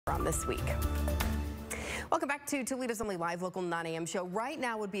on this week. Welcome back to Toledo's only live local 9 a.m. show. Right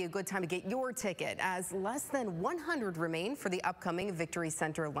now would be a good time to get your ticket, as less than 100 remain for the upcoming Victory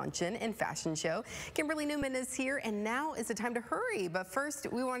Center Luncheon and Fashion Show. Kimberly Newman is here, and now is the time to hurry. But first,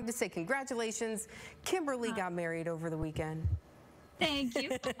 we wanted to say congratulations. Kimberly got married over the weekend. Thank you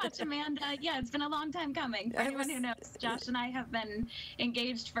so much, Amanda. Yeah, it's been a long time coming. For anyone who knows, Josh and I have been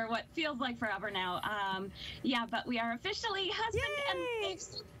engaged for what feels like forever now. Yeah, but we are officially husband and wife.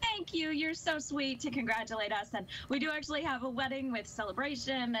 Thank you. You're so sweet to congratulate us. And we do actually have a wedding with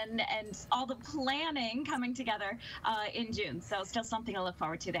celebration and all the planning coming together in June. So still something to look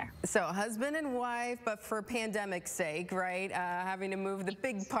forward to there. So husband and wife, but for pandemic's sake, right? Having to move the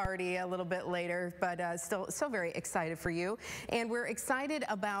big party a little bit later, but still very excited for you. And we're excited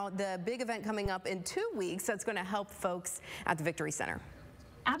about the big event coming up in 2 weeks that's going to help folks at the Victory Center.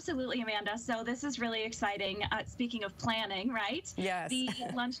 Absolutely, Amanda. So this is really exciting. Speaking of planning, right? Yes. The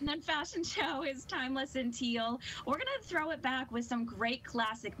Luncheon and Fashion Show is timeless in teal. We're going to throw it back with some great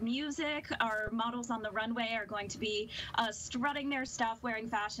classic music. Our models on the runway are going to be strutting their stuff, wearing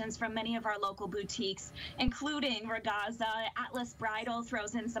fashions from many of our local boutiques, including Ragazza. Atlas Bridal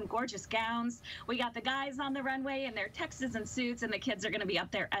throws in some gorgeous gowns. We got the guys on the runway in their Texas and suits, and the kids are going to be up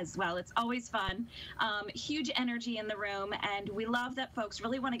there as well. It's always fun. Huge energy in the room, and we love that folks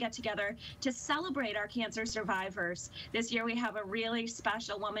really want to get together to celebrate our cancer survivors. This year we have a really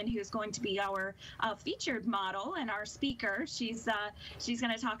special woman who's going to be our featured model and our speaker. She's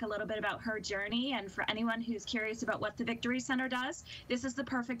going to talk a little bit about her journey, and for anyone who's curious about what the Victory Center does, this is the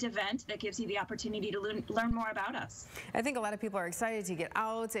perfect event that gives you the opportunity to learn more about us. I think a lot of people are excited to get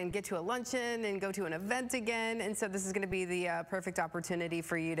out and get to a luncheon and go to an event again, and so this is going to be the perfect opportunity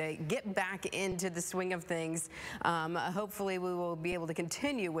for you to get back into the swing of things. Hopefully we will be able to continue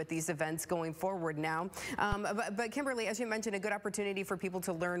with these events going forward now. But Kimberly, as you mentioned, a good opportunity for people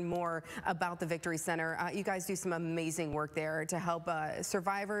to learn more about the Victory Center. You guys do some amazing work there to help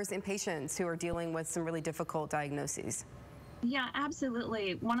survivors and patients who are dealing with some really difficult diagnoses. Yeah,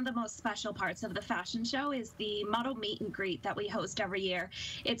 absolutely. One of the most special parts of the fashion show is the model meet and greet that we host every year.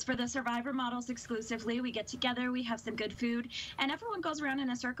 It's for the survivor models exclusively. We get together, we have some good food, and everyone goes around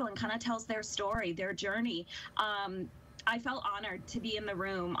in a circle and kind of tells their story, their journey. I felt honored to be in the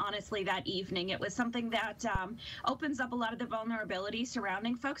room, honestly, that evening. It was something that opens up a lot of the vulnerability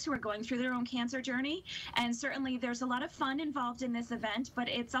surrounding folks who are going through their own cancer journey. And certainly there's a lot of fun involved in this event, but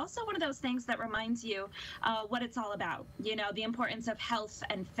it's also one of those things that reminds you what it's all about. You know, the importance of health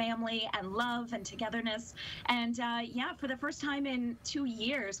and family and love and togetherness. And yeah, for the first time in 2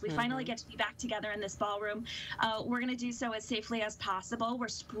 years, we finally get to be back together in this ballroom. We're going to do so as safely as possible. We're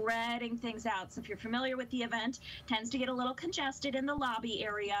spreading things out. So if you're familiar with the event, it tends to get a little congested in the lobby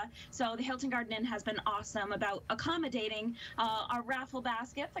area. So the Hilton Garden Inn has been awesome about accommodating our raffle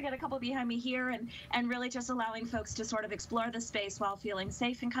baskets. I got a couple behind me here, and really just allowing folks to sort of explore the space while feeling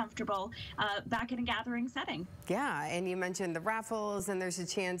safe and comfortable back in a gathering setting. Yeah, and you mentioned the raffles, and there's a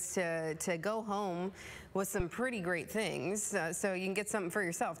chance to go home with some pretty great things, so you can get something for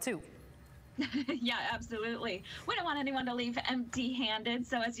yourself too. Yeah, absolutely. We don't want anyone to leave empty-handed.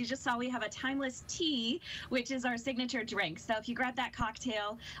 So as you just saw, we have a timeless tea, which is our signature drink. So if you grab that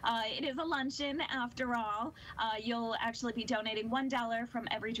cocktail, it is a luncheon after all. You'll actually be donating $1 from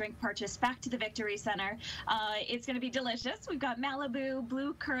every drink purchased back to the Victory Center. It's going to be delicious. We've got Malibu,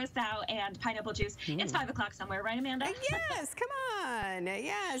 blue curacao, and pineapple juice. It's 5 o'clock somewhere, right, Amanda? Yes, come on.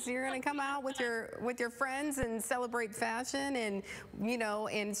 Yes, you're going to come out with your friends and celebrate fashion and, you know,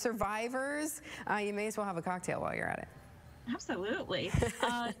 and survivors. You may as well have a cocktail while you're at it. Absolutely.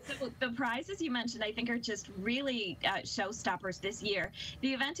 So the prizes you mentioned, I think, are just really showstoppers this year.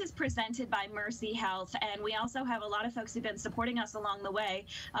 The event is presented by Mercy Health, and we also have a lot of folks who've been supporting us along the way.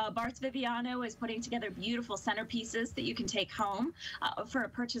 Bart's Viviano is putting together beautiful centerpieces that you can take home for a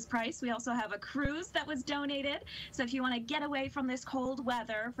purchase price. We also have a cruise that was donated. So if you want to get away from this cold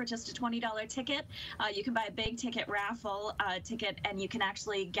weather for just a $20 ticket, you can buy a big ticket raffle ticket, and you can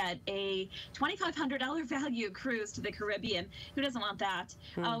actually get a $2,500 value cruise to the Caribbean. Who doesn't want that?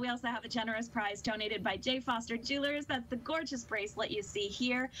 We also have a generous prize donated by J. Foster Jewelers. That's the gorgeous bracelet you see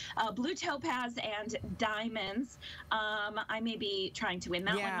here. Blue topaz and diamonds. I may be trying to win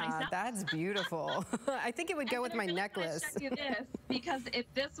that one myself. Yeah, that's beautiful. I think it would go with my necklace. Show you this, because if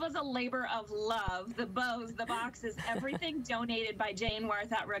this was a labor of love, the bows, the boxes, everything donated by Jane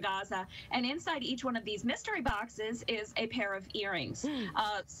Worth at Ragazza. And inside each one of these mystery boxes is a pair of earrings.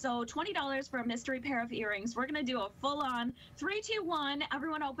 So $20 for a mystery pair of earrings. We're going to do a full-on on 3, 2, 1,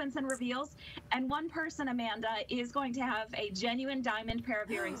 everyone opens and reveals, and one person, Amanda, is going to have a genuine diamond pair of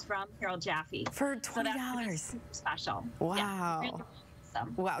earrings from Carol Jaffe. For $20. So that's special. Wow. Yeah,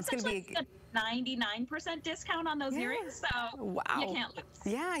 awesome. Wow, it's going to be a 99% discount on those earrings, so wow. You can't lose.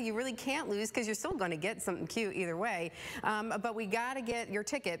 Yeah, you really can't lose because you're still going to get something cute either way. But we got to get your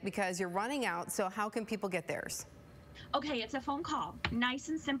ticket because you're running out. So how can people get theirs? Okay, it's a phone call. Nice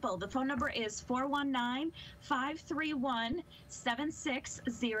and simple. The phone number is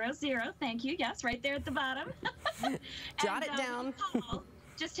 419-531-7600. Thank you. Yes, right there at the bottom. Jot it down.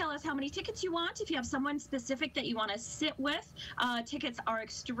 Just tell us how many tickets you want. If you have someone specific that you want to sit with, tickets are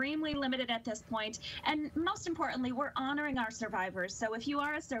extremely limited at this point. And most importantly, we're honoring our survivors. So if you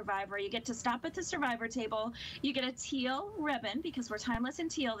are a survivor, you get to stop at the survivor table. You get a teal ribbon because we're timeless in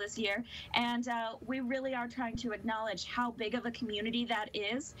teal this year. And we really are trying to acknowledge how big of a community that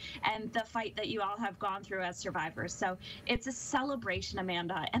is and the fight that you all have gone through as survivors. So it's a celebration,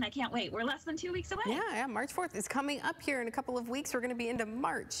 Amanda, and I can't wait. We're less than 2 weeks away. Yeah, March 4th is coming up here in a couple of weeks. We're going to be into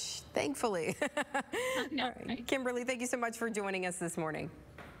March, thankfully. No, All right. Kimberly, thank you so much for joining us this morning.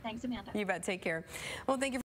 Thanks, Amanda. You bet. Take care. Well, thank you.